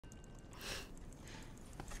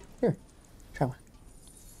Here, try one.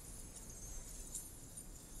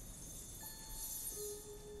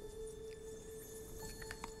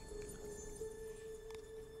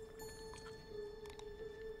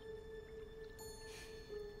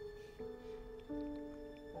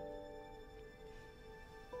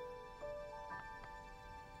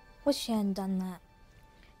 Wish you hadn't done that.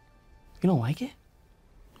 You don't like it?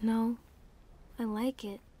 No, I like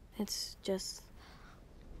it. It's just...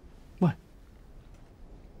 What?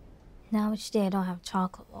 Now each day I don't have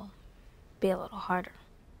chocolate will be a little harder.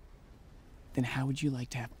 Then how would you like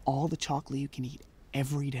to have all the chocolate you can eat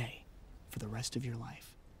every day for the rest of your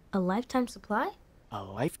life? A lifetime supply? A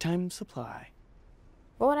lifetime supply.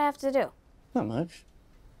 What would I have to do? Not much.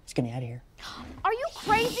 Just get me out of here. Are you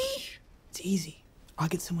crazy? It's easy. I'll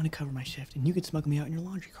get someone to cover my shift, and you can smuggle me out in your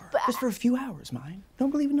laundry car. Just for a few hours, mine.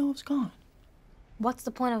 Nobody even know it's gone. What's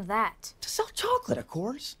the point of that? To sell chocolate, of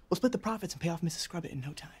course. We'll split the profits and pay off Mrs. Scrubbit in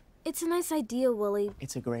no time. It's a nice idea, Willie,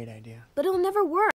 It's a great idea. but it'll never work.